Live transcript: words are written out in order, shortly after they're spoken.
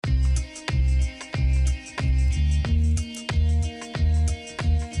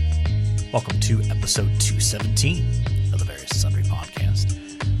Welcome to episode 217 of the Various Sundry Podcast.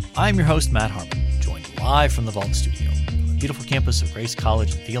 I'm your host, Matt Harmon, joined live from the Vault Studio on the beautiful campus of Grace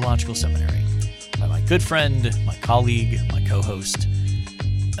College and Theological Seminary by my good friend, my colleague, my co-host,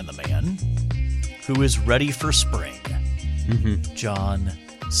 and the man who is ready for spring, John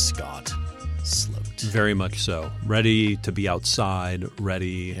Scott Sloat. Very much so. Ready to be outside,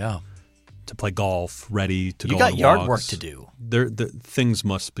 ready to play golf, ready to go on walks. You got yard work to do. Things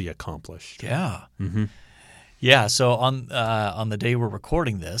must be accomplished. Yeah. Mm-hmm. Yeah, so on the day we're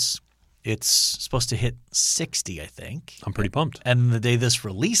recording this, it's supposed to hit 60, I think. I'm pretty pumped. And the day this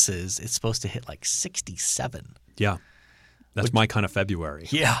releases, it's supposed to hit like 67. Yeah. That's my kind of February.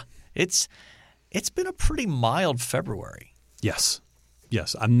 Yeah. It's been a pretty mild February. Yes.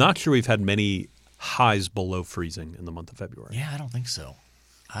 Yes. I'm not sure we've had many highs below freezing in the month of February. Yeah, I don't think so.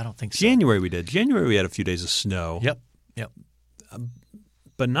 January we did. January we had a few days of snow. Yep.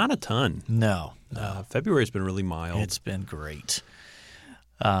 But not a ton. No. February's been really mild. It's been great.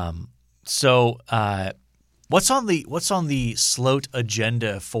 So what's on the Sloat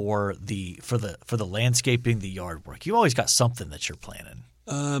agenda for the landscaping, the yard work? You always got something that you're planning.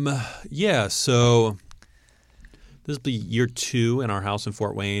 Yeah. So this will be year 2 in our house in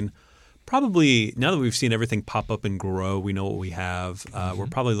Fort Wayne. Probably now that we've seen everything pop up and grow, we know what we have. We're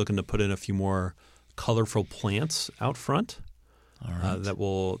probably looking to put in a few more colorful plants out front. All right. That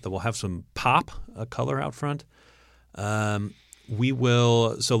will have some pop, color out front. We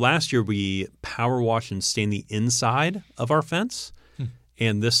will. So last year we power wash and stain the inside of our fence,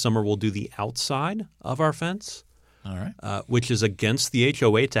 and this summer we'll do the outside of our fence. All right. Which is against the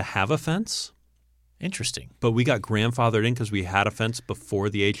HOA to have a fence. Interesting. But we got grandfathered in because we had a fence before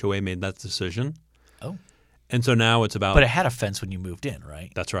the HOA made that decision. Oh. And so now it's about. But it had a fence when you moved in,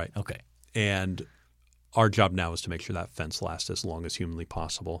 right? That's right. Okay. And our job now is to make sure that fence lasts as long as humanly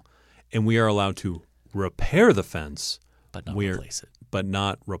possible. And we are allowed to repair the fence. But not replace it. But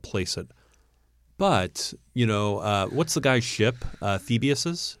not replace it. But, what's the guy's ship?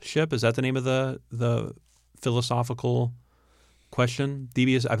 Thebius's ship? Is that the name of the philosophical question?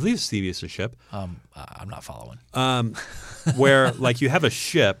 Thebius? I believe it's Thebius's ship. I'm not following. Where, you have a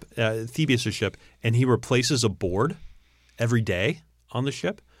ship, Thebius's ship, and he replaces a board every day on the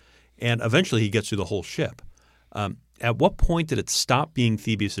ship. And eventually he gets through the whole ship. At what point did it stop being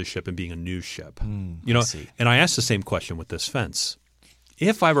Thebius's ship and being a new ship? I see. And I asked the same question with this fence.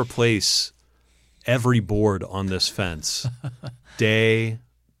 If I replace every board on this fence day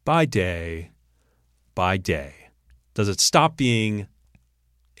by day by day, does it stop being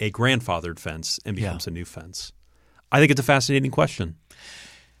a grandfathered fence and becomes a new fence? I think it's a fascinating question.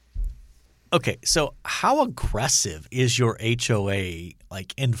 Okay, so how aggressive is your HOA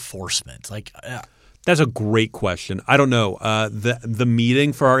enforcement? That's a great question. I don't know. The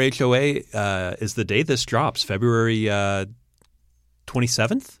meeting for our HOA is the day this drops, February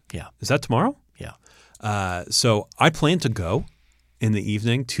 27th. Yeah, is that tomorrow? Yeah. So I plan to go in the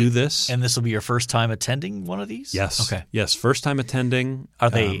evening to this. And this will be your first time attending one of these? Yes. Okay. Yes, first time attending.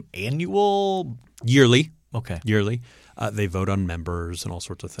 Are they annual? Yearly. Okay. Yearly. They vote on members and all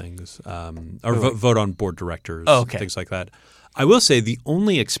sorts of things, vote on board directors, things like that. I will say the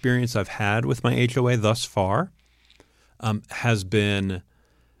only experience I've had with my HOA thus far has been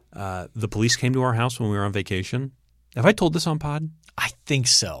the police came to our house when we were on vacation. Have I told this on pod? I think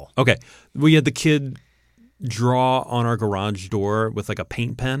so. Okay. We had the kid draw on our garage door with a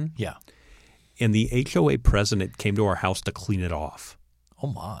paint pen. Yeah. And the HOA president came to our house to clean it off. Oh,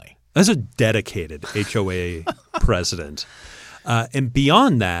 my. That's a dedicated HOA president. And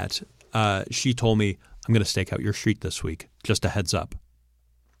beyond that, she told me, I'm going to stake out your street this week. Just a heads up.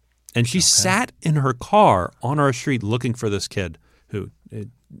 And she sat in her car on our street looking for this kid who,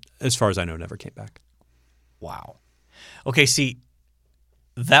 as far as I know, never came back. Wow. Okay, see,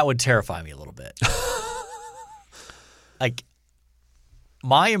 that would terrify me a little bit.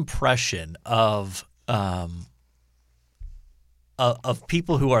 My impression of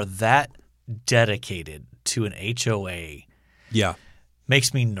people who are that dedicated to an HOA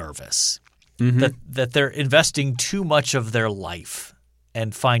makes me nervous. That they're investing too much of their life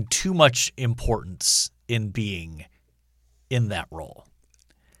and find too much importance in being in that role.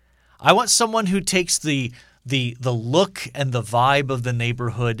 I want someone who takes the look and the vibe of the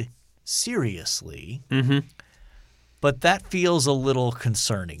neighborhood seriously, but that feels a little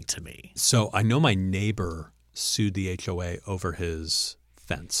concerning to me. So I know my neighbor sued the HOA over his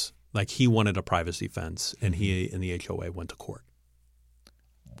fence. He wanted a privacy fence, and he and the HOA went to court.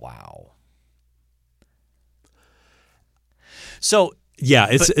 Wow. So yeah,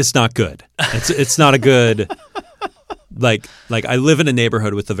 it's not good. It's not a good. Like I live in a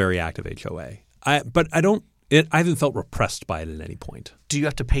neighborhood with a very active HOA. I haven't felt repressed by it at any point. Do you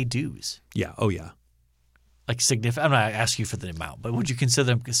have to pay dues? Yeah. Oh, yeah. Like significant? I'm not asking you for the amount, but would you consider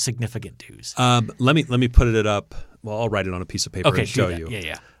them significant dues? Let me put it up. Well, I'll write it on a piece of paper and show you.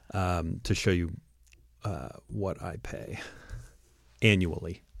 Yeah. To show you what I pay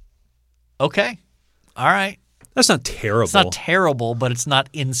annually. Okay. All right. That's not terrible. It's not terrible, but it's not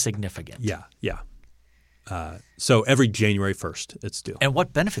insignificant. Yeah. So every January 1st, it's due. And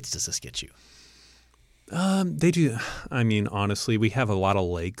what benefits does this get you? They do. I mean, honestly, we have a lot of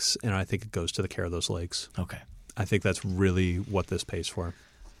lakes, and I think it goes to the care of those lakes. Okay. I think that's really what this pays for.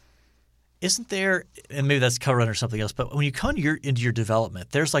 Isn't there, and maybe that's covered under something else, but when you come into your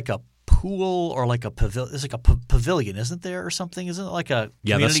development, there's like a pool or like a pavilion. There's like a pavilion, isn't there, or something? Isn't it like a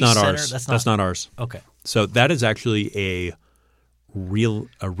community that's not center? ours. That's not ours. Okay. So that is actually a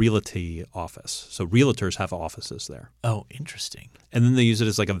realty office. So realtors have offices there. Oh, interesting. And then they use it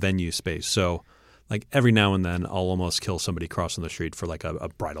as like a venue space. So like every now and then I'll almost kill somebody crossing the street for like a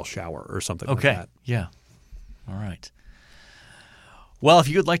bridal shower or something like that. Yeah. All right. Well, if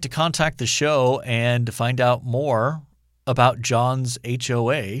you would like to contact the show and find out more about John's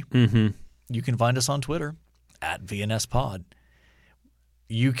HOA, you can find us on Twitter at VNSPod.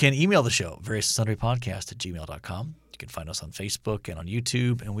 You can email the show, varioussunderpodcast@gmail.com. You can find us on Facebook and on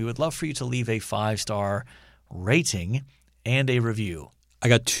YouTube, and we would love for you to leave a 5-star rating and a review. I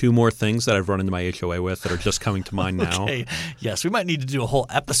got 2 more things that I've run into my HOA with that are just coming to mind now. Okay. Yes, we might need to do a whole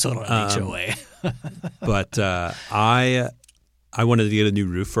episode on HOA. But I wanted to get a new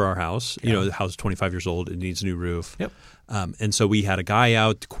roof for our house. You know, the house is 25 years old. It needs a new roof. Yep. And so we had a guy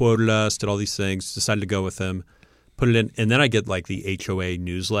out, quoted us, did all these things, decided to go with him, put it in. And then I get like the HOA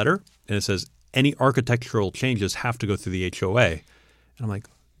newsletter, and it says, any architectural changes have to go through the HOA. And I'm like,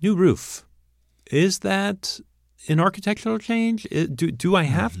 new roof. Is that an architectural change? Do I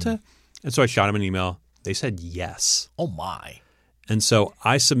have to? And so I shot him an email. They said yes. Oh, my. And so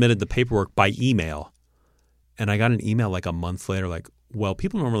I submitted the paperwork by email. And I got an email like a month later like, well,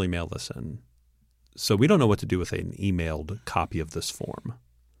 people normally mail this in. So we don't know what to do with an emailed copy of this form.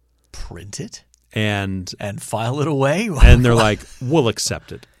 Print it? And file it away? And they're like, we'll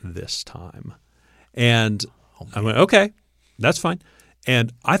accept it this time. And I went, okay, that's fine.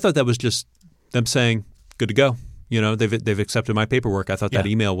 And I thought that was just them saying, good to go. You know, they've accepted my paperwork. I thought that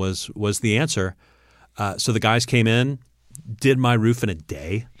email was the answer. So the guys came in, did my roof in a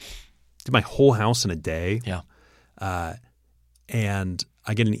day, did my whole house in a day. Yeah. And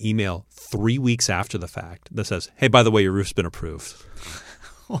I get an email 3 weeks after the fact that says, hey, by the way, your roof's been approved.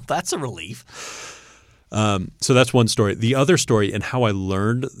 Well, that's a relief. So that's one story. The other story and how I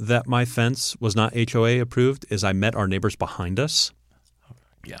learned that my fence was not HOA approved is I met our neighbors behind us.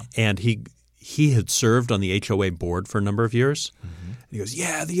 Yeah. And he had served on the HOA board for a number of years. And he goes,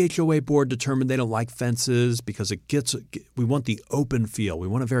 yeah, the HOA board determined they don't like fences because we want the open feel. We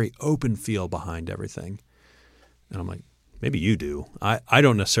want a very open feel behind everything. And I'm like, maybe you do. I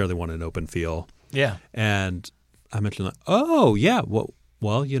don't necessarily want an open feel. Yeah. And I mentioned that, oh, yeah, well,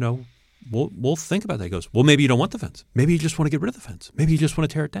 you know, we'll think about that. He goes, well, maybe you don't want the fence. Maybe you just want to get rid of the fence. Maybe you just want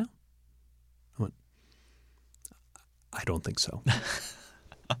to tear it down. I went, I don't think so.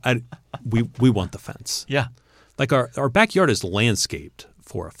 We want the fence. Yeah. Like our backyard is landscaped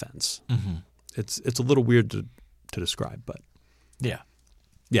for a fence. It's a little weird to describe, but yeah.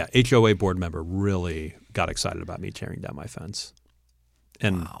 Yeah, HOA board member really got excited about me tearing down my fence.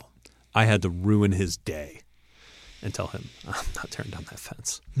 And I had to ruin his day and tell him, I'm not tearing down that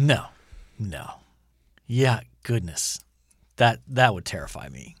fence. No. Yeah, goodness. That would terrify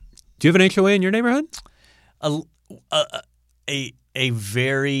me. Do you have an HOA in your neighborhood? A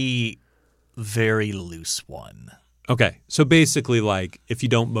very, very loose one. Okay. So basically like if you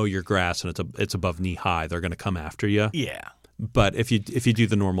don't mow your grass and it's above knee high, they're going to come after you. Yeah. But if you do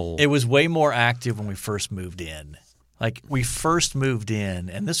the normal, it was way more active when we first moved in. Like we first moved in,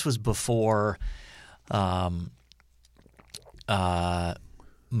 and this was before Menards.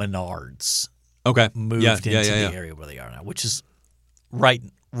 Okay. Moved into the area where they are now, which is right,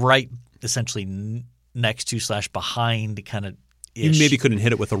 essentially next to / behind kind of. You maybe couldn't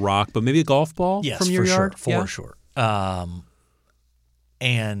hit it with a rock, but maybe a golf ball from your yard. For sure.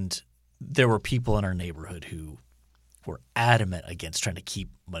 And there were people in our neighborhood who were adamant against trying to keep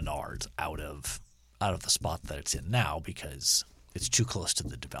Menards out of the spot that it's in now because it's too close to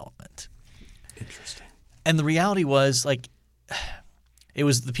the development. Interesting. And the reality was like it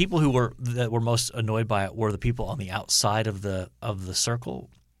was the people that were most annoyed by it were the people on the outside of the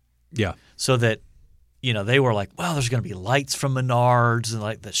circle. Yeah. So that they were like, well, there's going to be lights from Menards and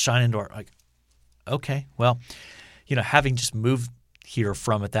like that shine into our like. Okay, well, having just moved here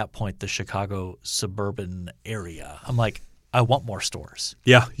from at that point the Chicago suburban area, I'm like, I want more stores.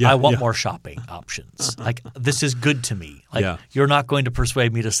 Yeah. I want more shopping options. Like, this is good to me. Like, you're not going to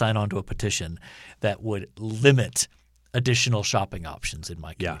persuade me to sign on to a petition that would limit additional shopping options in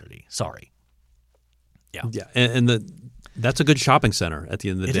my community. Sorry. Yeah. Yeah. And that's a good shopping center at the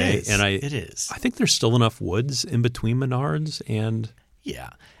end of the day. And it is. I think there's still enough woods in between Menards and – Yeah.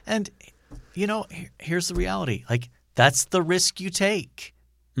 And, here's the reality. Like, that's the risk you take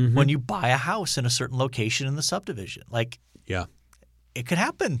when you buy a house in a certain location in the subdivision. Like, it could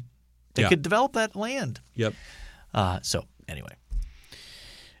happen. They could develop that land. Yep. So anyway.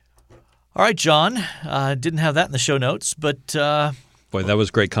 All right, John. Didn't have that in the show notes, but boy, that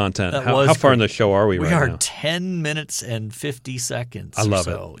was great content. How far in the show are we right now? We are 10 minutes and 50 seconds. I love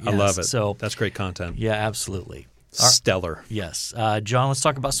it. Yes. I love it. So that's great content. Yeah, absolutely. Stellar. Yes. John, let's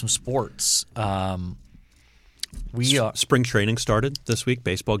talk about some sports. Spring training started this week.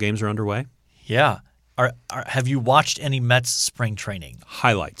 Baseball games are underway. Yeah. Have you watched any Mets spring training?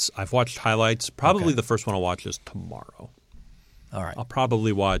 Highlights. I've watched highlights. Probably the first one I'll watch is tomorrow. All right. I'll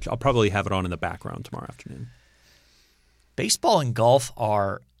probably have it on in the background tomorrow afternoon. Baseball and golf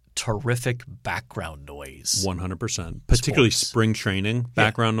are terrific background noise. 100%. Particularly spring training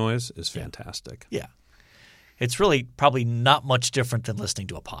background noise is fantastic. Yeah. It's really probably not much different than listening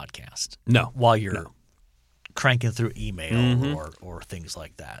to a podcast. No. While you're cranking through email or things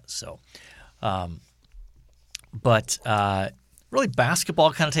like that. So, but really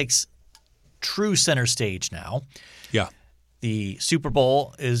basketball kind of takes true center stage now. Yeah. The Super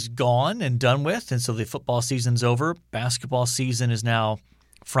Bowl is gone and done with, and so the football season's over. Basketball season is now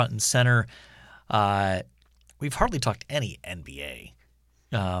front and center. We've hardly talked any NBA.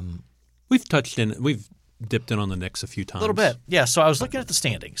 We've dipped in on the Knicks a few times. A little bit. Yeah, so I was looking at the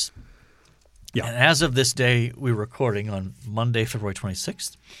standings. Yeah. And as of this day, we're recording on Monday, February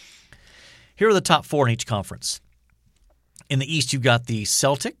 26th. Here are the top four in each conference. In the East, you've got the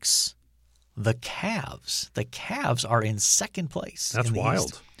Celtics, the Cavs. The Cavs are in second place. That's wild.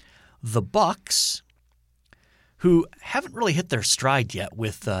 East. The Bucks, who haven't really hit their stride yet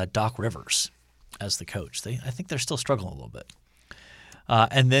with Doc Rivers as the coach. I think they're still struggling a little bit.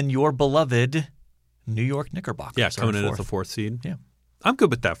 And then your beloved New York Knickerbockers. Yeah, coming in at the fourth seed. Yeah. I'm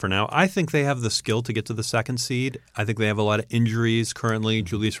good with that for now. I think they have the skill to get to the second seed. I think they have a lot of injuries currently.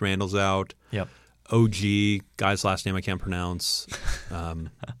 Julius Randle's out. Yep. OG, guy's last name I can't pronounce.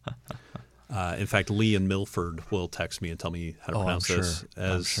 In fact, Lee in Milford will text me and tell me how to pronounce this,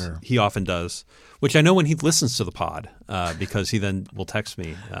 as he often does, which I know when he listens to the pod because he then will text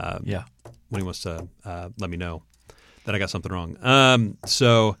me when he wants to let me know that I got something wrong.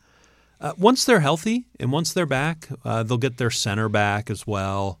 So once they're healthy and once they're back, they'll get their center back as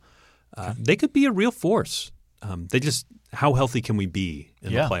well. They could be a real force. How healthy can we be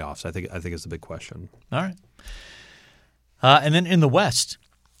in the playoffs? I think is the big question. All right. And then in the West,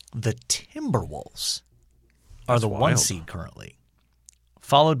 the Timberwolves are the one seed currently,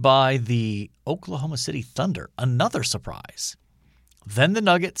 followed by the Oklahoma City Thunder, another surprise. Then the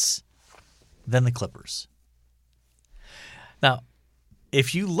Nuggets, then the Clippers. Now,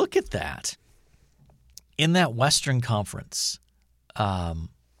 if you look at that, in that Western Conference,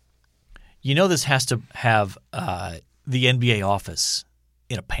 this has to have the NBA office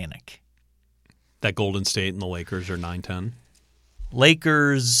in a panic. That Golden State and the Lakers are 9-10.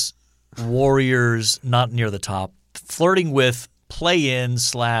 Lakers, Warriors, not near the top, flirting with play-in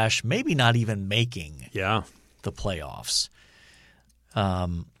 / maybe not even making the playoffs.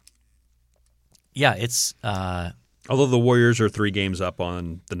 It's although the Warriors are 3 games up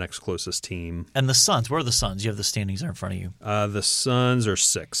on the next closest team. And the Suns, where are the Suns? You have the standings there in front of you. The Suns are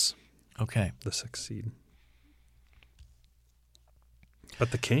 6. Okay. The 6th seed.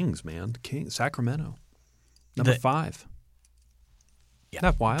 But the Kings, man. Sacramento. Number 5. Yeah,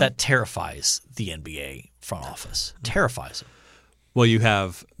 Isn't that wild? That terrifies the NBA front office. Terrifies them. Well, you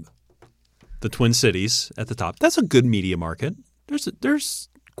have the Twin Cities at the top. That's a good media market. There's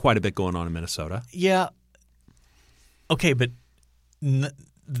quite a bit going on in Minnesota. Yeah. Okay, but none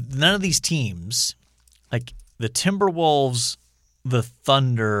of these teams, like the Timberwolves, the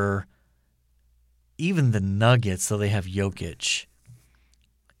Thunder, even the Nuggets, though they have Jokic,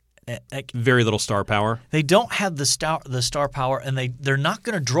 very little star power. They don't have the star power, and they're not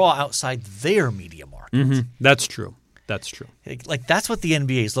going to draw outside their media market. Mm-hmm. That's true. That's true. Like that's what the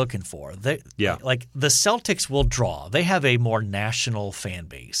NBA is looking for. Like the Celtics will draw. They have a more national fan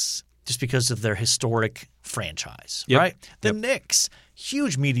base just because of their historic franchise, right? The Knicks,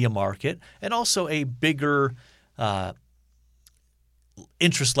 huge media market, and also a bigger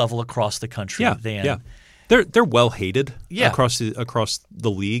interest level across the country than They're well hated Yeah. across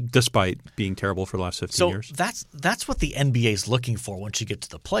the league, despite being terrible for the last 15 years. That's what the NBA is looking for once you get to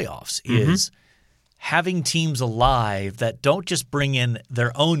the playoffs is having teams alive that don't just bring in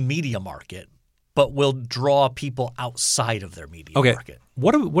their own media market, but will draw people outside of their media market.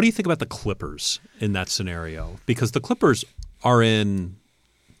 What do you think about the Clippers in that scenario? Because the Clippers are in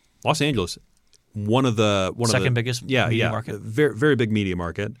Los Angeles, one of the second biggest media market. Very, very big media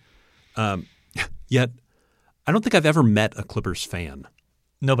market. Yet I don't think I've ever met a Clippers fan.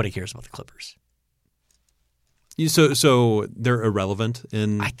 Nobody cares about the Clippers. So they're irrelevant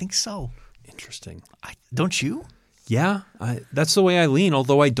in. I think so. Interesting. Don't you? Yeah, that's the way I lean.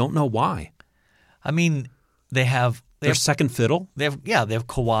 Although I don't know why. I mean, they have second fiddle. They have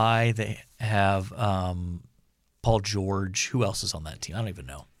Kawhi. They have Paul George. Who else is on that team? I don't even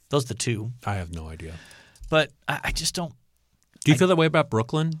know. Those are the two. I have no idea. But I just don't. Do you feel that way about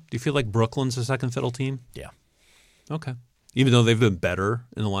Brooklyn? Do you feel like Brooklyn's a second fiddle team? Yeah. Okay. Even though they've been better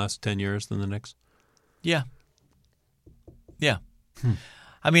in the last 10 years than the Knicks? Yeah. Yeah.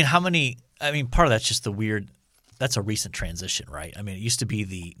 I mean, part of that's just the weird – that's a recent transition, right? I mean, it used to be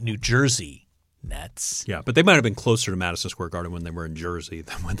the New Jersey Nets. Yeah, but they might have been closer to Madison Square Garden when they were in Jersey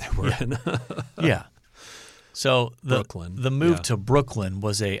than when they were in Yeah. So Brooklyn. The move to Brooklyn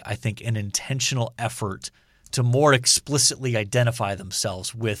was I think an intentional effort to more explicitly identify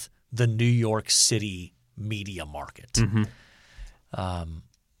themselves with the New York City media market.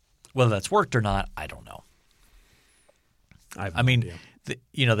 Whether that's worked or not, I don't know. I mean,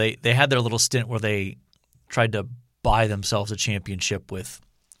 they had their little stint where they tried to buy themselves a championship with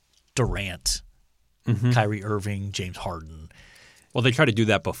Durant, Kyrie Irving, James Harden. Well, they tried to do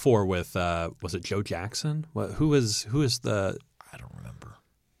that before with was it Joe Jackson? Who is the? I don't remember.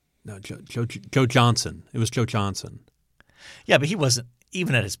 No, Joe Johnson. It was Joe Johnson. Yeah, but he wasn't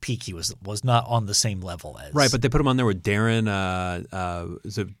even at his peak. He was not on the same level as right. But they put him on there with Darren.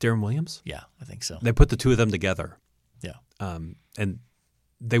 Is it Darren Williams? Yeah, I think so. They put the two of them together. Yeah, and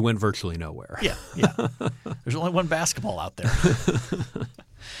they went virtually nowhere. Yeah. There's only one basketball out there.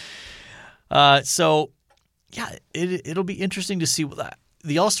 So, yeah, it'll be interesting to see what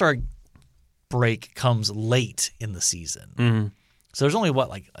the All-Star break comes late in the season. So there's only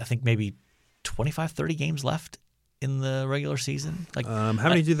I think maybe 25, 30 games left in the regular season. How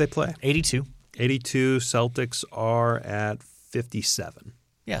many do they play? 82. 82. Celtics are at 57.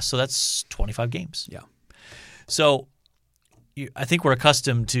 Yeah, so that's 25 games. Yeah. So I think we're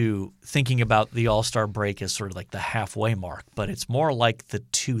accustomed to thinking about the All-Star break as sort of like the halfway mark, but it's more like the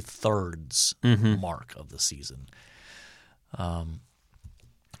 2/3 mark of the season. And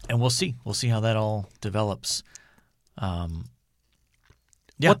we'll see. We'll see how that all develops.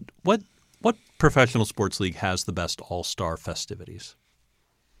 Yeah. What professional sports league has the best All-Star festivities?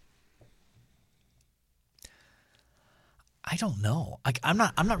 I don't know. I'm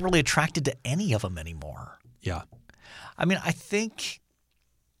not really attracted to any of them anymore. Yeah. I mean, I think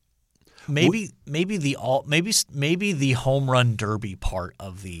maybe the home run derby part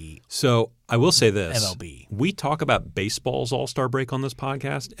of the So I will say this: MLB. We talk about baseball's All-Star break on this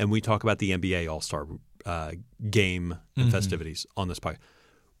podcast, and we talk about the NBA All-Star game and festivities on this podcast.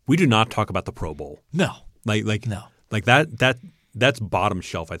 We do not talk about the Pro Bowl. No, no, like that's bottom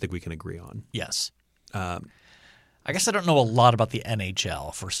shelf. I think we can agree on. Yes. I guess I don't know a lot about the NHL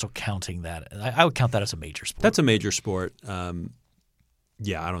if we're still counting that. I would count that as a major sport. That's a major sport.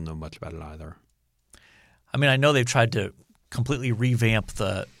 Yeah, I don't know much about it either. I mean, I know they've tried to completely revamp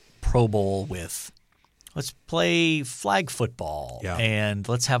the Pro Bowl with let's play flag football and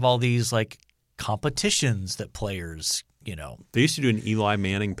let's have all these competitions that players, They used to do an Eli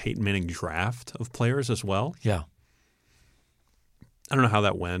Manning, Peyton Manning draft of players as well. Yeah. I don't know how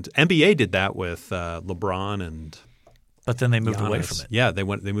that went. NBA did that with LeBron and but then they moved Giannis. away from it. Yeah, they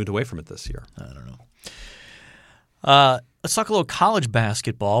moved away from it this year. I don't know. Let's talk a little college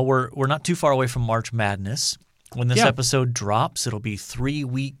basketball. We're not too far away from March Madness. When this episode drops, it'll be 3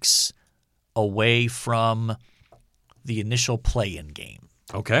 weeks away from the initial play-in game.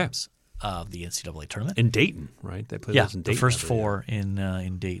 Okay. Of the NCAA tournament. In Dayton, right? They play those in Dayton. The first four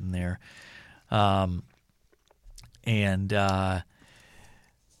in Dayton there. I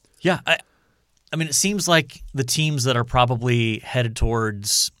mean, it seems like the teams that are probably headed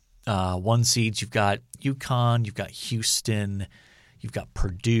towards one seeds, you've got UConn, you've got Houston, you've got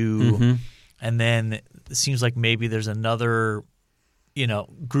Purdue, and then it seems like maybe there's another,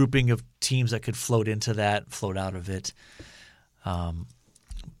 grouping of teams that could float out of it.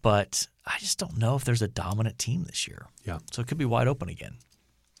 But I just don't know if there's a dominant team this year. Yeah. So it could be wide open again.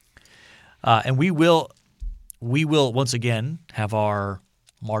 And we will once again have our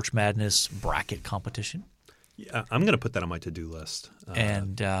March Madness bracket competition. Yeah, I'm going to put that on my to-do list.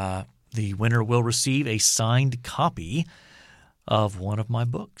 And the winner will receive a signed copy of one of my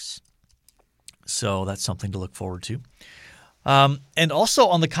books. So that's something to look forward to. And also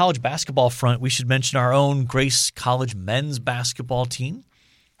on the college basketball front, we should mention our own Grace College men's basketball team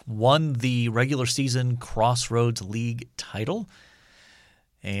won the regular season Crossroads League title.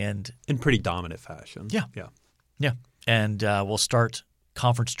 And in pretty dominant fashion. Yeah. And we'll start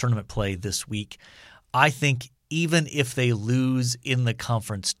conference tournament play this week. I think even if they lose in the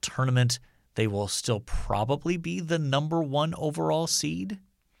conference tournament, they will still probably be the number 1 overall seed.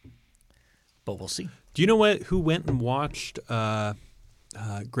 But we'll see. Do you know who went and watched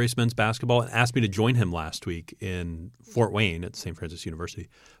Grace men's basketball and asked me to join him last week in Fort Wayne at St. Francis University?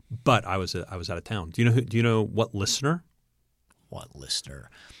 But I was out of town. Do you know what listener? What listener?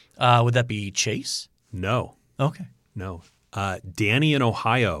 Would that be Chase? No. Okay. No. Danny in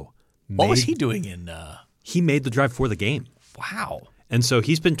Ohio. What was he doing in? He made the drive for the game. Wow. And so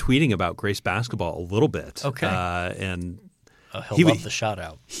he's been tweeting about Grace basketball a little bit. Okay. And he'll love the shout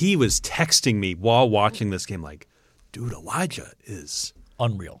out. He was texting me while watching this game like, dude, Elijah is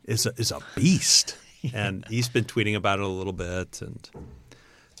unreal. Is a beast. And he's been tweeting about it a little bit.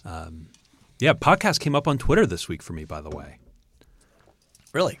 And podcast came up on Twitter this week for me, by the way.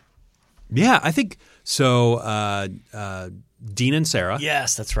 Really? Yeah, I think so. Dean and Sarah.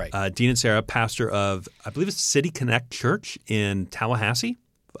 Yes, that's right. Dean and Sarah, pastor of, I believe it's City Connect Church in Tallahassee,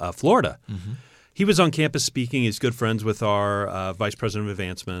 Florida. Mm-hmm. He was on campus speaking. He's good friends with our vice president of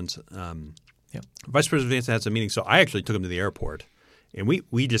advancement. Vice president of advancement had some meetings, so I actually took him to the airport. And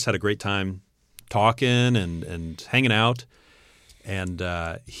we just had a great time talking and hanging out. And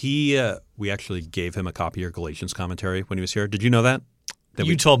we actually gave him a copy of your Galatians commentary when he was here. Did you know that?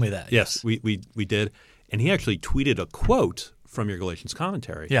 You told me that. Yes, we did. And he actually tweeted a quote from your Galatians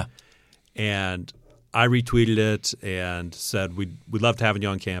commentary. Yeah. And I retweeted it and said, we'd love to have you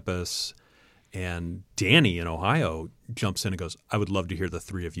on campus. And Danny in Ohio jumps in and goes, I would love to hear the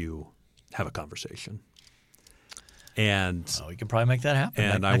three of you have a conversation. And we can probably make that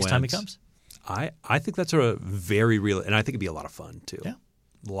happen next time he comes. I think that's a very real – and I think it'd be a lot of fun too. Yeah.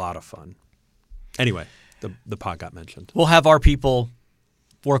 A lot of fun. Anyway, the pod got mentioned. We'll have our people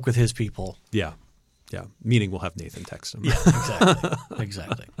work with his people. Yeah. Yeah. Meaning we'll have Nathan text him. Yeah,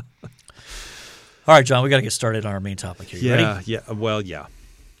 exactly. All right, John, we got to get started on our main topic here. You ready? Yeah. Well, yeah.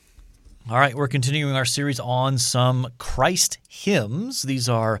 All right, we're continuing our series on some Christ hymns. These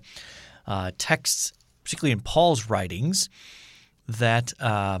are texts, particularly in Paul's writings, that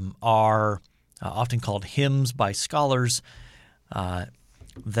are often called hymns by scholars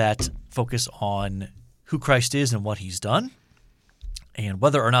that focus on who Christ is and what he's done, and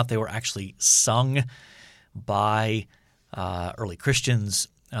whether or not they were actually sung by early Christians,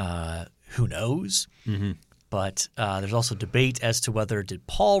 who knows? Mm-hmm. But there's also debate as to whether did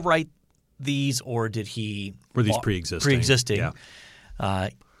Paul write these or did he – were these pre-existing? Pre-existing. Yeah.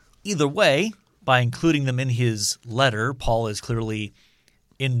 Either way, by including them in his letter, Paul is clearly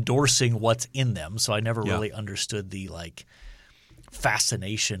endorsing what's in them. So I never really understood the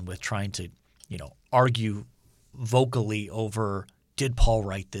fascination with trying to argue vocally over did Paul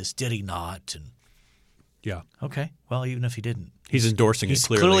write this, did he not? And okay, well, even if he didn't. He's endorsing it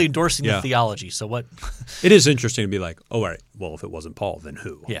clearly. He's clearly endorsing the theology. So what? It is interesting to be like, oh, all right, well, if it wasn't Paul, then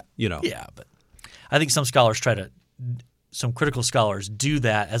who? Yeah. Yeah, but I think some scholars some critical scholars do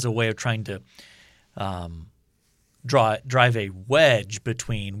that as a way of trying to drive a wedge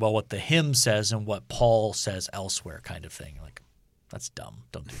between, what the hymn says and what Paul says elsewhere kind of thing. Like, that's dumb.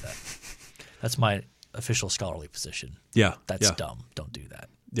 Don't do that. That's my official scholarly position. Yeah. That's dumb. Don't do that.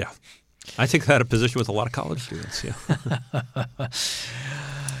 Yeah. I take that position with a lot of college students,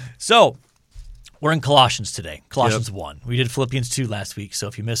 So, we're in Colossians today, Colossians 1. We did Philippians 2 last week, so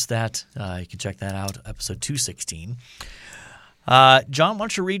if you missed that, you can check that out, episode 216. John, why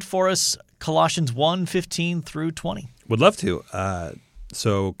don't you read for us Colossians 1:15 through 20? Would love to.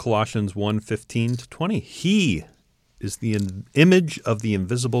 So Colossians 1:15 to 20. He is the image of the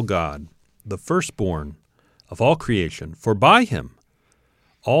invisible God, the firstborn of all creation. For by him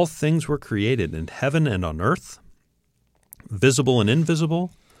all things were created in heaven and on earth, visible and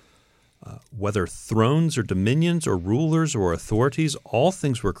invisible, whether thrones or dominions or rulers or authorities, all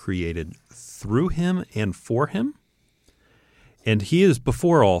things were created through him and for him. And he is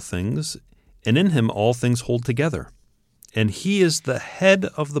before all things, and in him all things hold together. And he is the head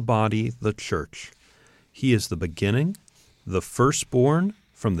of the body, the church. He is the beginning, the firstborn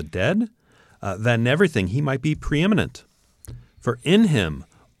from the dead, that in everything he might be preeminent. For in him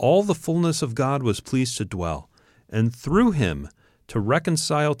all the fullness of God was pleased to dwell, and through him to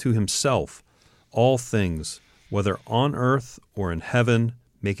reconcile to himself all things, whether on earth or in heaven,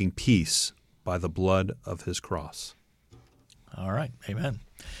 making peace by the blood of his cross. All right. Amen.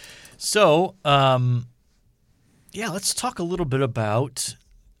 So, let's talk a little bit about.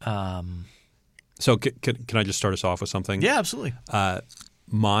 So can I just start us off with something? Yeah, absolutely.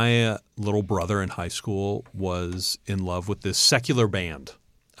 My little brother in high school was in love with this secular band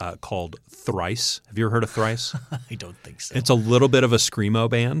called Thrice. Have you ever heard of Thrice? I don't think so. It's a little bit of a screamo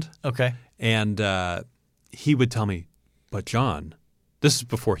band. Okay. And he would tell me, but John, this is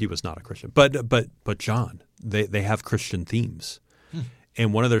before he was not a Christian, but John, they have Christian themes.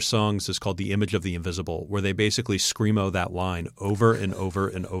 And one of their songs is called The Image of the Invisible, where they basically screamo that line over and over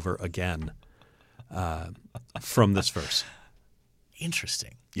and over again from this verse.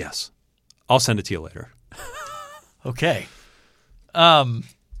 Interesting. Yes. I'll send it to you later. Okay.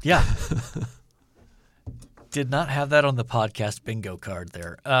 Yeah. Did not have that on the podcast bingo card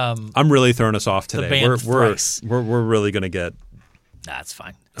there. I'm really throwing us off today. The band Thrice. We're really going to get. That's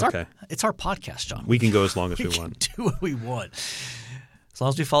fine. It's okay. It's our podcast, John. We can go as long as we want. Do what we want. As long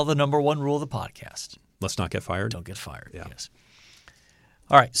as we follow the number one rule of the podcast. Let's not get fired. Don't get fired. Yeah. Yes.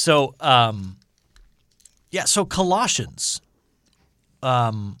 All right. So, so Colossians.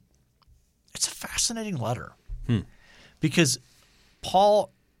 It's a fascinating letter because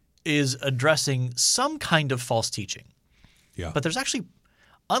Paul is addressing some kind of false teaching. Yeah. But there's actually,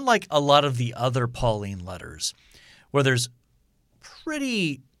 unlike a lot of the other Pauline letters, where there's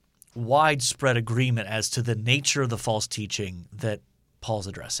pretty widespread agreement as to the nature of the false teaching that Paul's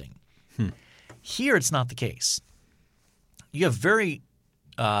addressing. Here, it's not the case. You have very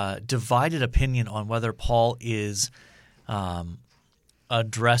divided opinion on whether Paul is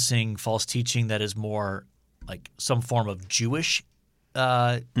addressing false teaching that is more like some form of Jewish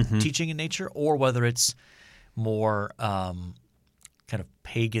teaching in nature, or whether it's more kind of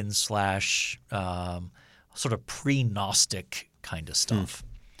pagan / sort of pre-Gnostic kind of stuff.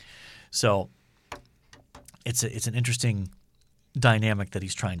 So it's an interesting dynamic that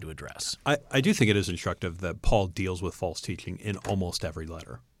he's trying to address. I do think it is instructive that Paul deals with false teaching in almost every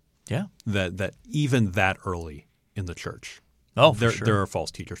letter. Yeah. That even that early in the church. Oh, for sure. There are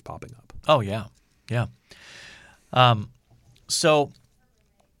false teachers popping up. Oh, yeah. Yeah. So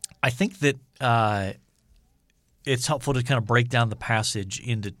I think that it's helpful to kind of break down the passage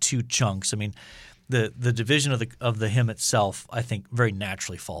into two chunks. I mean, the division of the hymn itself, I think, very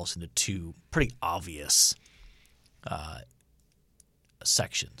naturally falls into two pretty obvious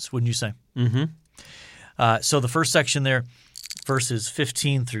sections, wouldn't you say? Mm-hmm. So the first section there, verses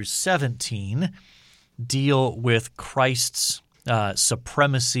 15 through 17, deal with Christ's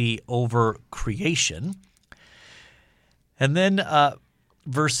supremacy over creation. And then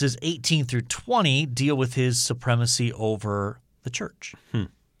verses 18 through 20 deal with his supremacy over the church.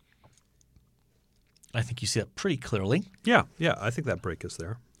 I think you see that pretty clearly. Yeah, I think that break is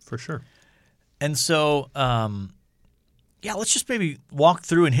there for sure. And so, let's just maybe walk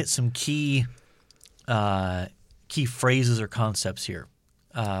through and hit some key phrases or concepts here.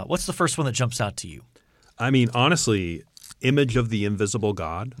 What's the first one that jumps out to you? I mean, honestly, image of the invisible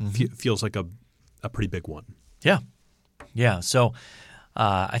God feels like a pretty big one. Yeah. So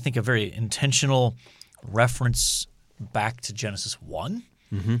I think a very intentional reference back to Genesis 1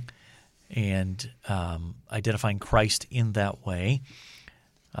 and identifying Christ in that way.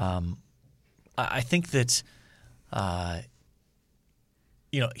 I think that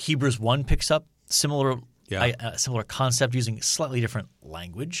Hebrews 1 picks up similar concept using slightly different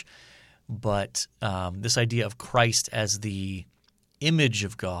language. But this idea of Christ as the image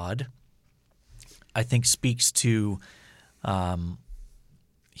of God, I think, speaks to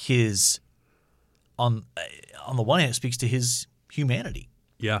his on the one hand, it speaks to his humanity.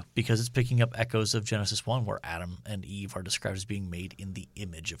 Yeah, because it's picking up echoes of Genesis 1, where Adam and Eve are described as being made in the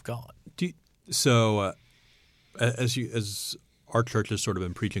image of God. As our church has sort of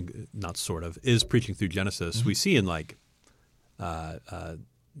been preaching, is preaching through Genesis, we see in I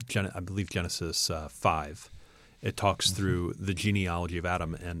believe Genesis 5, it talks through the genealogy of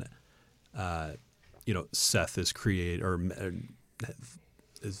Adam, and Seth is created, or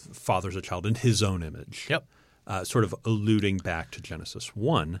his father's a child in his own image. Yep. Sort of alluding back to Genesis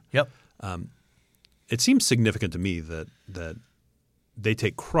 1. Yep. It seems significant to me that they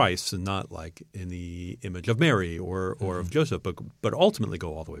take Christ and not like in the image of Mary or of Joseph, but ultimately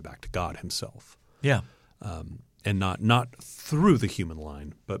go all the way back to God himself. Yeah. And not through the human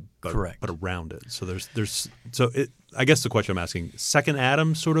line, but correct, but around it. So I guess the question I'm asking, second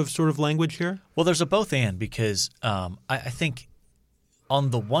Adam sort of language here? Well, there's a both and, because I think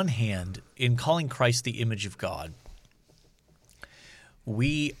on the one hand, in calling Christ the image of God,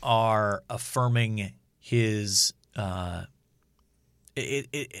 we are affirming his I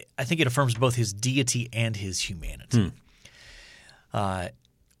think it affirms both his deity and his humanity.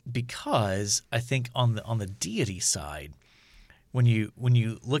 Because I think on the deity side, when you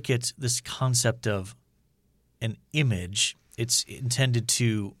look at this concept of an image, it's intended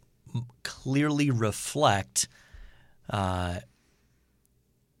to clearly reflect the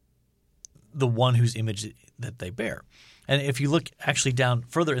one whose image that they bear. And if you look actually down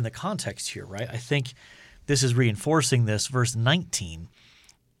further in the context here, right, I think this is reinforcing this. Verse 19,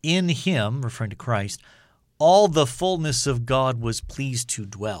 in him, referring to Christ, all the fullness of God was pleased to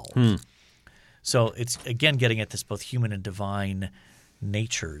dwell. So it's, again, getting at this both human and divine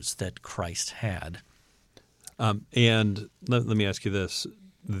natures that Christ had. And let me ask you this.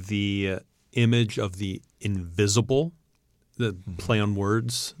 The image of the invisible, the play on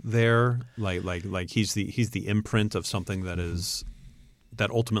words there, like he's the imprint of something that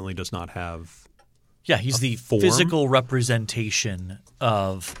ultimately does not have. Yeah, he's the form. Physical representation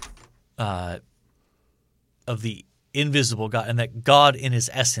of the invisible God, and that God in his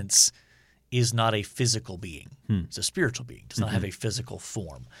essence is not a physical being. It's a spiritual being. Does not have a physical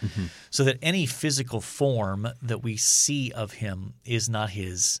form. So that any physical form that we see of him is not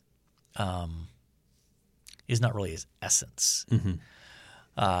his is not really his essence.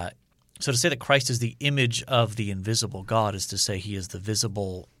 So to say that Christ is the image of the invisible God is to say he is the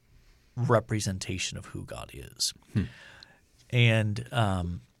visible representation of who God is. And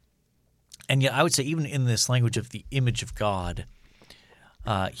yet I would say even in this language of the image of God,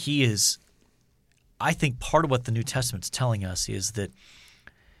 he is, I think part of what the New Testament's telling us is that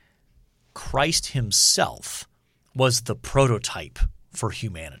Christ himself was the prototype for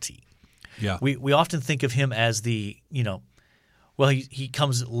humanity. Yeah. We often think of him as the, well, he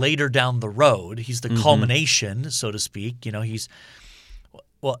comes later down the road. He's the culmination, so to speak. He's,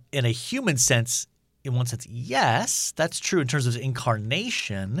 well, in a human sense, in one sense, yes, that's true in terms of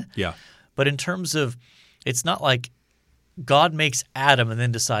incarnation. Yeah. But in terms of, it's not like God makes Adam and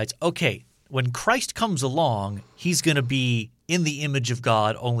then decides, okay, when Christ comes along, he's going to be in the image of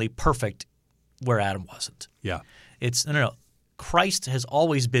God, only perfect where Adam wasn't. Yeah. It's no. Christ has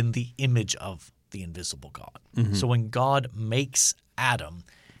always been the image of the invisible God. So when God makes Adam,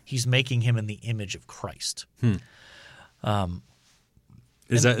 he's making him in the image of Christ.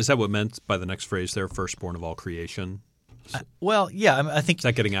 Is that what meant by the next phrase there, firstborn of all creation? Well, yeah, I think. Is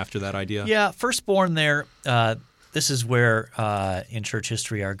that getting after that idea? Yeah, firstborn there. This is where in church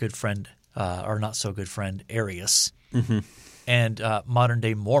history our good friend, our not so good friend, Arius, and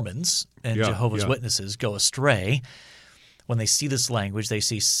modern-day Mormons and Jehovah's Witnesses go astray. When they see this language, they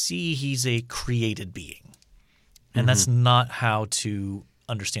say, see, he's a created being. And that's not how to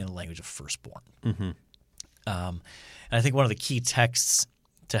understand the language of firstborn. And I think one of the key texts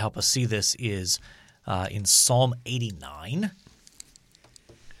to help us see this is in Psalm 89.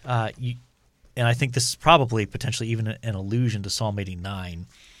 And I think this is probably potentially even an allusion to Psalm 89.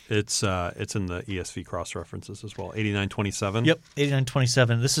 It's in the ESV cross-references as well, 89:27. Yep,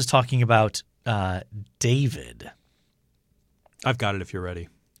 89:27. This is talking about David. I've got it if you're ready.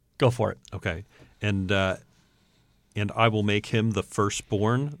 Go for it. Okay. And I will make him the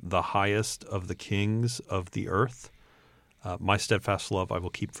firstborn, the highest of the kings of the earth. My steadfast love I will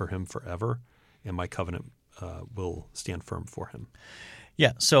keep for him forever, and my covenant will stand firm for him.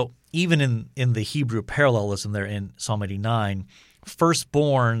 Yeah, so even in the Hebrew parallelism there in Psalm 89,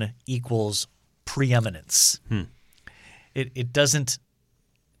 firstborn equals preeminence. It doesn't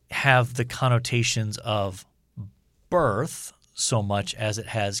have the connotations of birth so much as it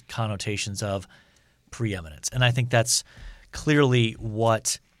has connotations of preeminence. And I think that's clearly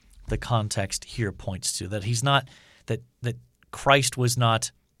what the context here points to, that he's not that Christ was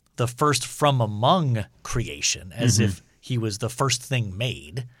not the first from among creation, as if he was the first thing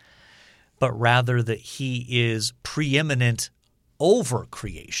made, but rather that he is preeminent over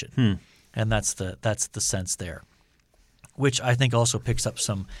creation. And that's the sense there, which I think also picks up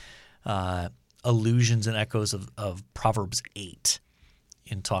some allusions and echoes of Proverbs 8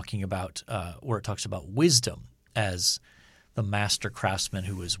 in talking about where it talks about wisdom as the master craftsman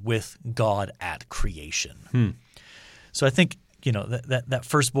who is with God at creation. So I think that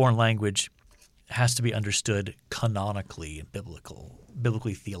firstborn language has to be understood canonically and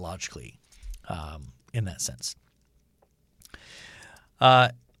biblically theologically in that sense.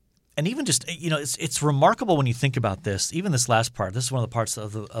 And even just it's remarkable when you think about this. Even this last part. This is one of the parts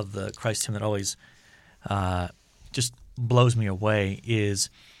of the Christ hymn that always just blows me away. Is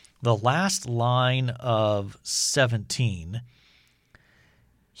the last line of 17.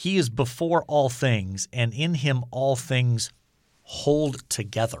 He is before all things, and in him all things hold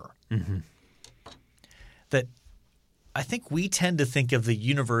together. that I think we tend to think of the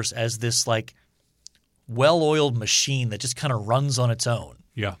universe as this like well-oiled machine that just kind of runs on its own.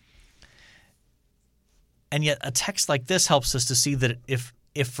 Yeah. And yet a text like this helps us to see that if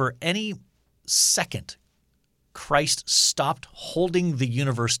for any second Christ stopped holding the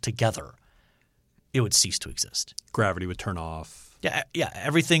universe together, it would cease to exist. Gravity would turn off. Yeah,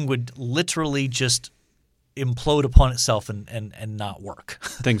 everything would literally just implode upon itself and not work.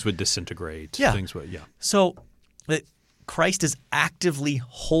 Things would disintegrate. Yeah. Things would, yeah. So Christ is actively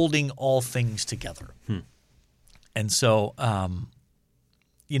holding all things together. And so,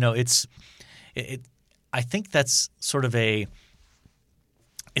 I think that's sort of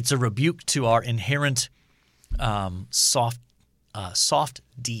it's a rebuke to our inherent soft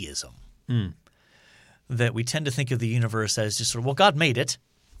deism. That we tend to think of the universe as just sort of, well, God made it,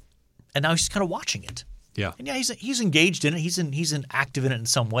 and now he's just kind of watching it. Yeah. And yeah, he's engaged in it. He's active in it in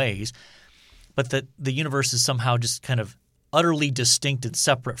some ways, but that the universe is somehow just kind of utterly distinct and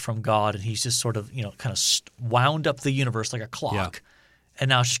separate from God, and he's just sort of kind of wound up the universe like a clock, and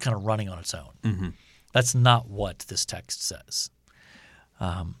now it's just kind of running on its own. Mm-hmm. That's not what this text says.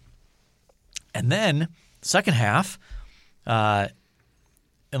 And then second half,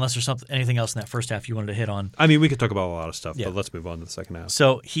 unless there's anything else in that first half you wanted to hit on. I mean, we could talk about a lot of stuff, but let's move on to the second half.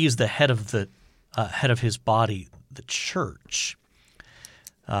 So he is the head of his body, the church,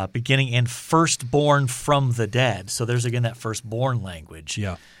 beginning and firstborn from the dead. So there's again that firstborn language,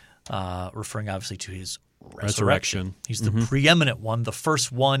 referring obviously to his resurrection. He's the preeminent one, the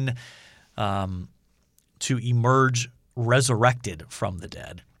first one to emerge resurrected from the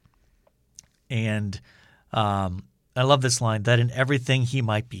dead. And I love this line, that in everything he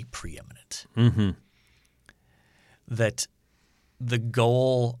might be preeminent. That the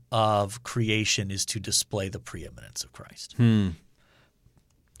goal of creation is to display the preeminence of Christ.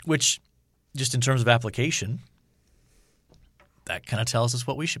 Which, just in terms of application, that kind of tells us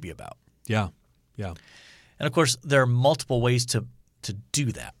what we should be about. Yeah. And of course, there are multiple ways to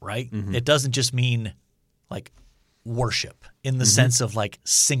do that, right? It doesn't just mean like worship in the sense of like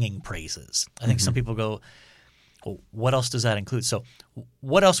singing praises. I think some people go, well, what else does that include? So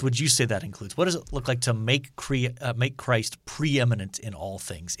what else would you say that includes? What does it look like to make Christ preeminent in all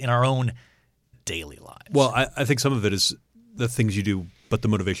things, in our own daily lives? Well, I think some of it is the things you do, but the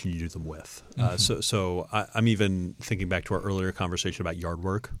motivation you do them with. So I'm even thinking back to our earlier conversation about yard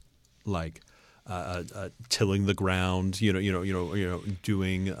work, like tilling the ground,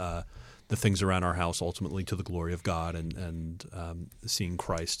 doing the things around our house ultimately to the glory of God, and seeing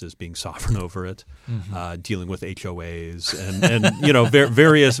Christ as being sovereign over it, dealing with HOAs and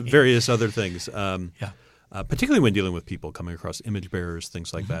various other things. Particularly when dealing with people, coming across image bearers,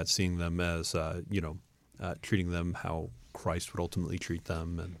 things like that, seeing them as treating them how Christ would ultimately treat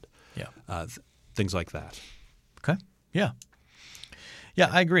them, and things like that. Okay. Yeah,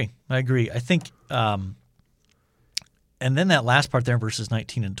 I agree. I think. And then that last part there in verses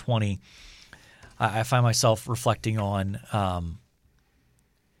 19 and 20, I find myself reflecting on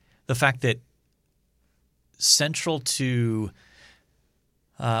the fact that central to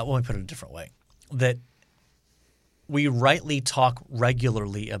let me put it a different way, that we rightly talk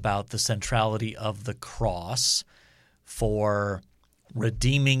regularly about the centrality of the cross for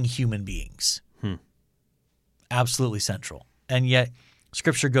redeeming human beings. Absolutely central. And yet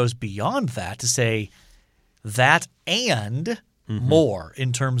Scripture goes beyond that to say that and more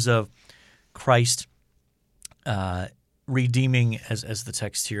in terms of Christ redeeming, as the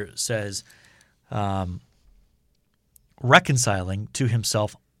text here says, reconciling to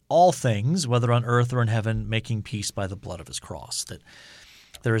himself all things, whether on earth or in heaven, making peace by the blood of his cross. That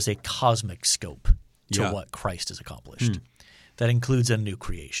there is a cosmic scope to what Christ has accomplished that includes a new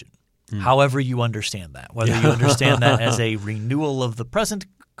creation. However you understand that, whether you understand that as a renewal of the present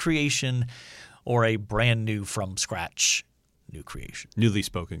creation or a brand new from scratch new creation. Newly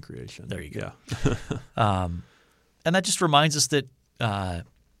spoken creation. There you go. Yeah. And that just reminds us that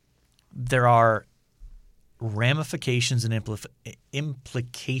there are ramifications and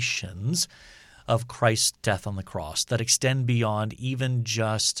implications of Christ's death on the cross that extend beyond even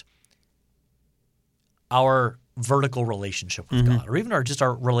just our vertical relationship with God, or even our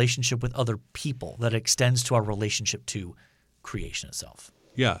relationship with other people, that extends to our relationship to creation itself.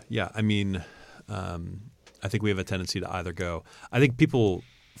 Yeah. I mean, I think we have a tendency to either go. I think people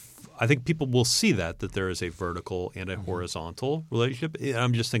will see that there is a vertical and a horizontal relationship.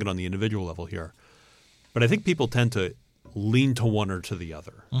 I'm just thinking on the individual level here, but I think people tend to lean to one or to the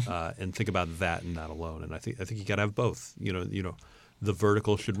other, and think about that and that alone. And I think you got to have both. The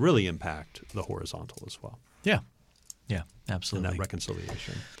vertical should really impact the horizontal as well. Yeah, absolutely. And that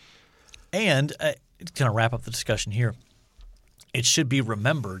reconciliation. And kind of wrap up the discussion here, it should be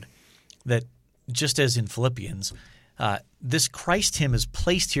remembered that just as in Philippians, this Christ hymn is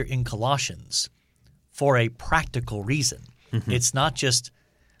placed here in Colossians for a practical reason. Mm-hmm. It's not just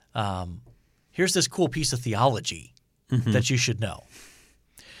here's this cool piece of theology that you should know.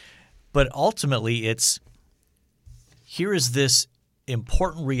 But ultimately it's here is this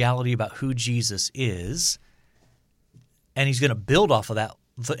important reality about who Jesus is, and he's going to build off of that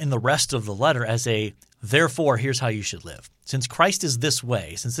in the rest of the letter as a, therefore, here's how you should live. Since Christ is this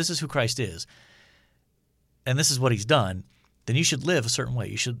way, since this is who Christ is, and this is what he's done, then you should live a certain way.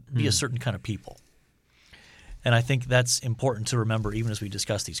 You should be a certain kind of people. And I think that's important to remember even as we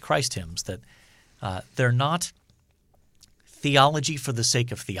discuss these Christ hymns, that they're not theology for the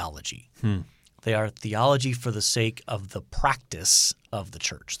sake of theology. They are theology for the sake of the practice of the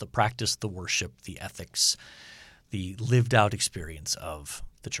church, the practice, the worship, the ethics, the lived out experience of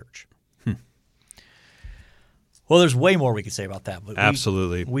the church. Well, there's way more we could say about that, but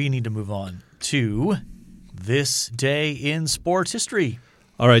absolutely, we need to move on to this day in sports history.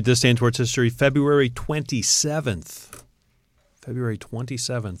 All right, this day in sports history, February 27th. February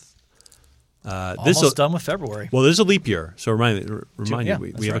 27th. Almost done with February. Well, this is a leap year, so remind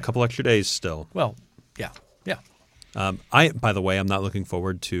you, we have a couple extra days still. Well, yeah. By the way, I'm not looking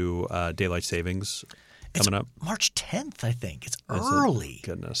forward to daylight savings coming up. March 10th, I think. It's early.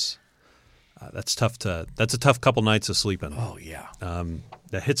 Goodness. That's tough. That's a tough couple nights of sleeping. Oh, yeah.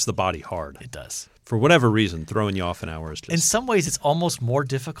 That hits the body hard. It does. For whatever reason, throwing you off an hour is just... In some ways, it's almost more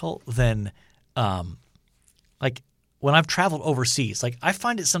difficult than like when I've traveled overseas. Like I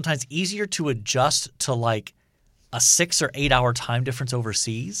find it sometimes easier to adjust to like a 6 or 8 hour time difference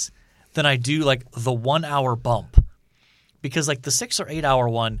overseas than I do like the 1 hour bump. Because like the 6 or 8 hour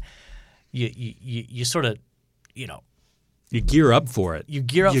one, you sort of, you gear up for it. You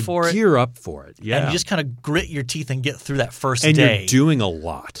gear up for it. Yeah. And you just kind of grit your teeth and get through that first and day. And you're doing a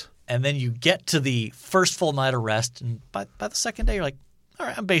lot. And then you get to the first full night of rest, and by the second day, you're like, all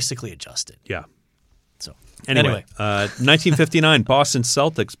right, I'm basically adjusted. Yeah. So anyway 1959, Boston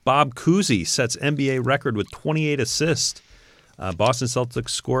Celtics, Bob Cousy sets NBA record with 28 assists. Boston Celtics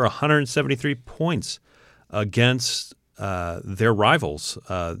score 173 points against their rivals,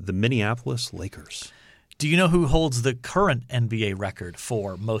 the Minneapolis Lakers. Do you know who holds the current NBA record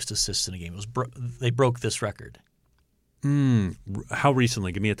for most assists in a game? They broke this record. How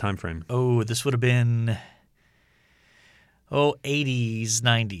recently? Give me a time frame. Oh, this would have been 80s,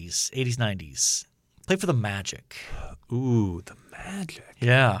 90s. Played for the Magic. Ooh, the Magic.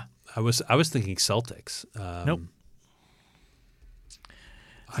 Yeah. I was thinking Celtics. Nope.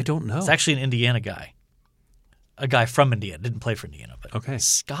 I don't know. It's actually an Indiana guy. A guy from Indiana. Didn't play for Indiana, but okay.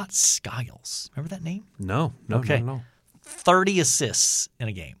 Scott Skiles. Remember that name? No. Okay. No. 30 assists in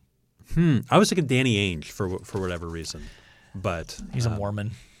a game. I was thinking Danny Ainge for whatever reason, but he's a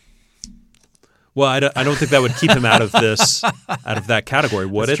Mormon. Well, I don't think that would keep him out of that category,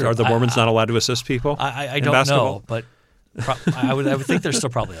 would That's it? True. Are the Mormons not allowed to assist people? I don't know, but I would think they're still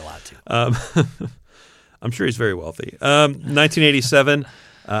probably allowed to. I'm sure he's very wealthy. 1987,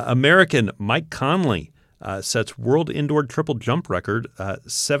 American Mike Conley sets world indoor triple jump record,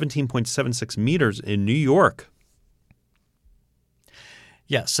 17.76 meters in New York.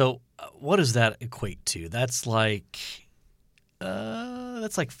 Yeah. So what does that equate to? That's like 50,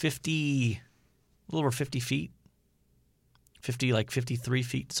 a little over 50 feet, 53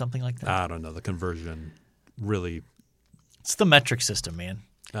 feet, something like that. I don't know. The conversion really. It's the metric system, man.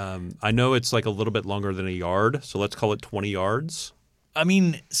 I know it's like a little bit longer than a yard, so let's call it 20 yards. I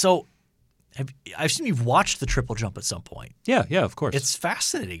mean, so I've seen you've watched the triple jump at some point. Yeah, of course. It's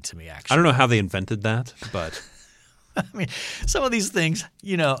fascinating to me, actually. I don't know how they invented that, but I mean, some of these things,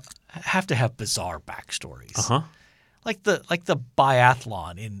 have to have bizarre backstories. Uh-huh. Like the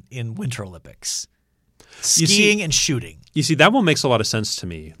biathlon in Winter Olympics. Skiing and shooting. You see, that one makes a lot of sense to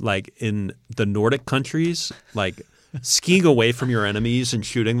me. Like in the Nordic countries, like skiing away from your enemies and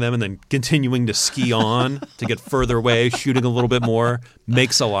shooting them and then continuing to ski on to get further away, shooting a little bit more,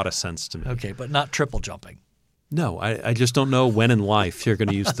 makes a lot of sense to me. Okay, but not triple jumping. No, I just don't know when in life you're going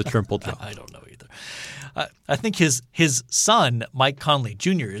to use the triple jump. I don't know either. I think his son, Mike Conley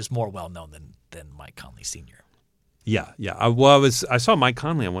Jr., is more well-known than Mike Conley Sr. Yeah. I saw Mike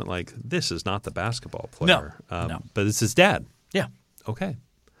Conley. I went like, this is not the basketball player. No. But it's his dad. Yeah. Okay.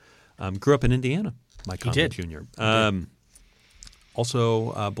 Grew up in Indiana, Mike Conley Jr.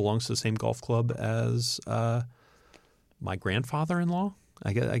 Also belongs to the same golf club as my grandfather-in-law,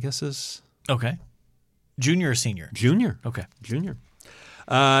 I guess is. Okay. Junior or senior? Junior. Okay. Junior.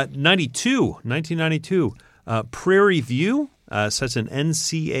 1992, Prairie View sets an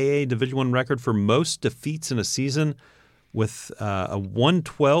NCAA Division I record for most defeats in a season with a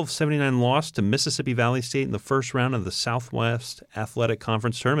 112-79 loss to Mississippi Valley State in the first round of the Southwest Athletic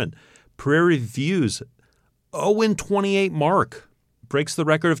Conference Tournament. Prairie View's 0-28 mark breaks the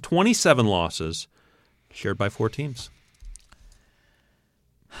record of 27 losses shared by 4 teams.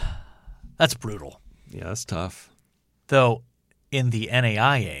 That's brutal. Yeah, that's tough. Though in the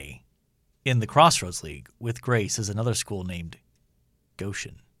NAIA, in the Crossroads League with Grace is another school named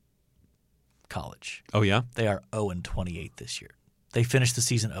Goshen College. Oh, yeah? They are 0-28 this year. They finished the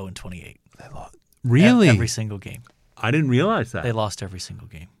season 0-28. Really? Every single game. I didn't realize that. They lost every single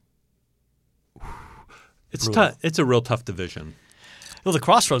game. It's tough. It's a real tough division. Well, the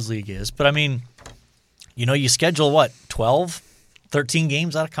Crossroads League is, but I mean, you schedule what, 12, 13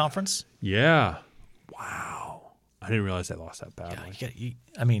 games out of conference? Yeah. Wow. I didn't realize they lost that badly.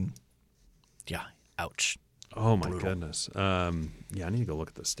 Yeah, ouch. Oh, my goodness. I need to go look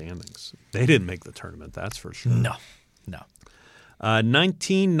at the standings. They didn't make the tournament, that's for sure. No.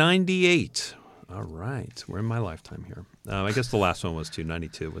 1998. All right. We're in my lifetime here. I guess the last one was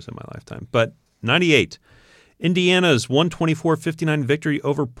 92 was in my lifetime. But 98. Indiana's 124-59 victory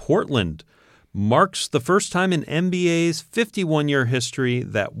over Portland marks the first time in NBA's 51-year history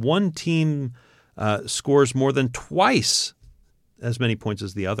that one team scores more than twice as many points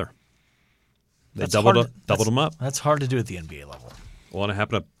as the other. They doubled them up. That's hard to do at the NBA level. Well, and it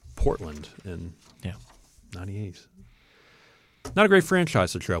happened at Portland in 98. Not a great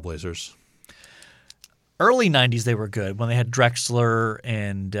franchise, the Trailblazers. Early 90s, they were good when they had Drexler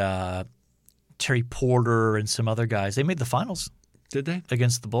and Terry Porter and some other guys. They made the finals. Did they?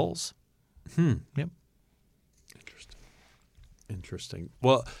 Against the Bulls. Yep. Interesting.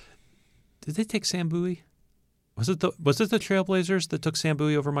 Well, did they take Sam Bowie? Was it the Trailblazers that took Sam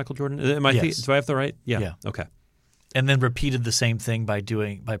Bowie over Michael Jordan? Yes. Do I have the right? Yeah. Okay. And then repeated the same thing by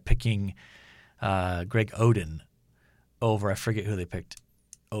picking Greg Oden over. I forget who they picked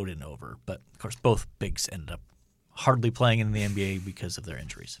Oden over, but of course both bigs ended up hardly playing in the NBA because of their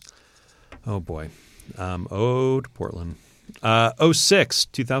injuries. Oh boy. To Portland.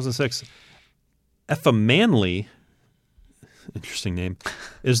 2006. Effa Manley, interesting name,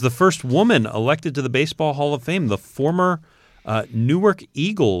 is the first woman elected to the Baseball Hall of Fame. The former Newark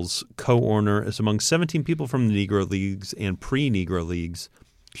Eagles co-owner is among 17 people from the Negro Leagues and pre-Negro Leagues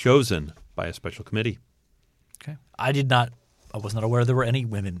chosen by a special committee. Okay. I was not aware there were any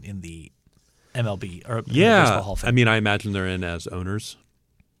women in the MLB or the Baseball Hall of Fame. I mean, I imagine they're in as owners.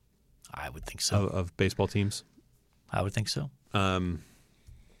 I would think so. Of baseball teams. I would think so.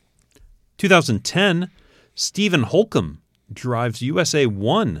 2010, Stephen Holcomb drives USA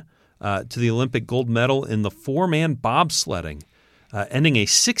 1 to the Olympic gold medal in the 4-man bobsledding, ending a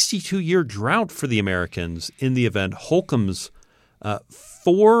 62-year drought for the Americans in the event. Holcomb's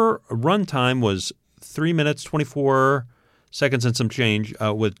 4-run time was 3 minutes, 24 seconds and some change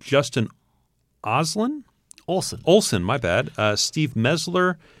with Justin Olsen, my bad, Steve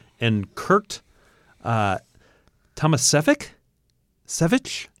Mesler, and Kurt Tomasevich?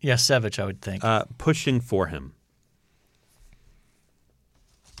 Yeah, Sevich, I would think. Pushing for him.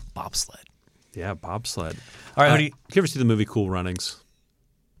 Bobsled. Yeah, bobsled. All right, did you ever see the movie Cool Runnings?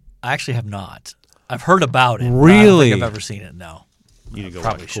 I actually have not. I've heard about it. Really? I don't think I've ever seen it, no. You need to go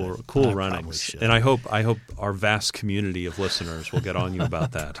watch Cool Runnings. And I hope our vast community of listeners will get on you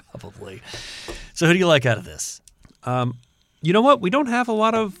about that. Probably. So who do you like out of this? You know what? We don't have a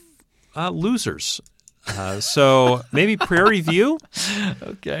lot of losers. So maybe Prairie View?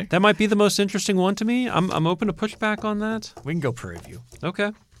 Okay. That might be the most interesting one to me. I'm open to pushback on that. We can go Prairie View.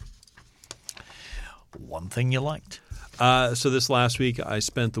 Okay. One thing you liked? So this last week, I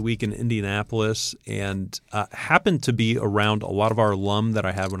spent the week in Indianapolis and happened to be around a lot of our alum that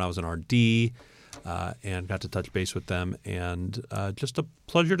I had when I was in RD and got to touch base with them. And just a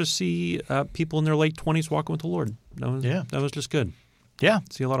pleasure to see people in their late 20s walking with the Lord. That was just good. Yeah.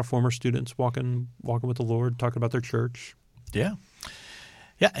 See a lot of former students walking with the Lord, talking about their church. Yeah.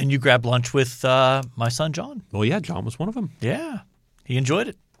 Yeah, and you grabbed lunch with my son, John. Well, yeah, John was one of them. Yeah. He enjoyed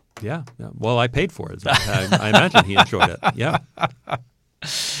it. Yeah. Well, I paid for it. I imagine he enjoyed it. Yeah.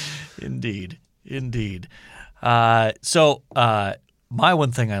 Indeed. So my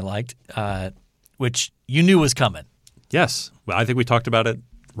one thing I liked, which you knew was coming. Yes. Well, I think we talked about it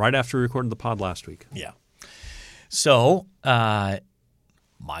right after we recorded the pod last week. Yeah. So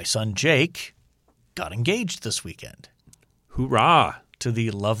my son Jake got engaged this weekend. Hoorah. To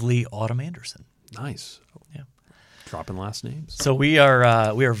the lovely Autumn Anderson. Nice. Yeah. Dropping last names. So we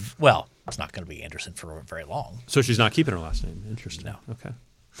are well, it's not going to be Anderson for very long. So she's not keeping her last name. Interesting. No. Okay.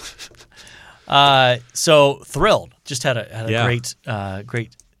 So thrilled, just had a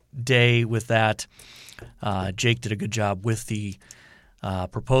great day with that. Jake did a good job with the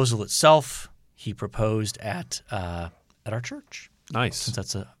proposal itself. He proposed at our church. Nice. Since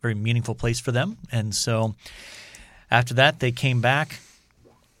that's a very meaningful place for them. And so after that, they came back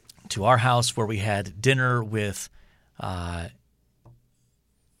to our house where we had dinner with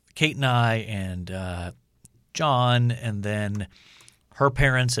Kate and I and John, and then her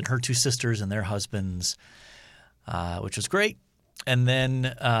parents and her two sisters and their husbands, which was great. And then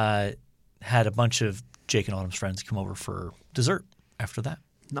had a bunch of Jake and Autumn's friends come over for dessert after that.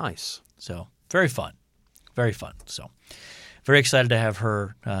 Nice. So very fun. Very fun. So very excited to have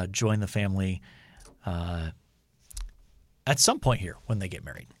her join the family at some point here when they get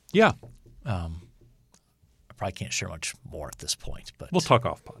married. Yeah. I probably can't share much more at this point, but we'll talk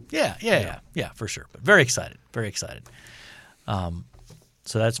off pod. Yeah, for sure. But very excited. Very excited.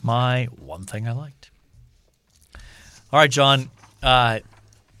 So that's my one thing I liked. All right, John.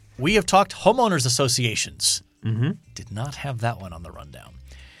 We have talked homeowners associations. Mm-hmm. Did not have that one on the rundown.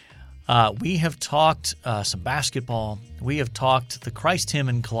 We have talked some basketball. We have talked the Christ hymn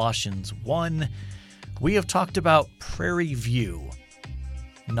in Colossians 1. We have talked about Prairie View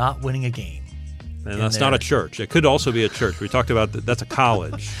not winning a game. And that's not a church. It could also be a church. We talked about that's a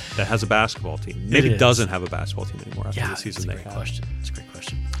college that has a basketball team. Maybe doesn't have a basketball team anymore after the season they have. It's a great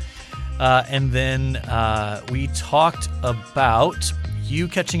question. And then we talked about you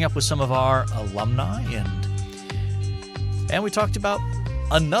catching up with some of our alumni, and we talked about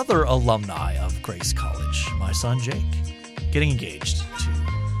another alumni of Grace College, my son Jake, getting engaged to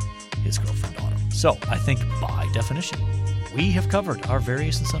his girlfriend Autumn. So I think by definition, we have covered our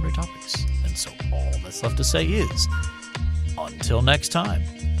various and sundry topics. And so all that's left to say is, until next time,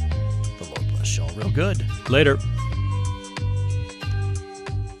 the Lord bless y'all real good. Later.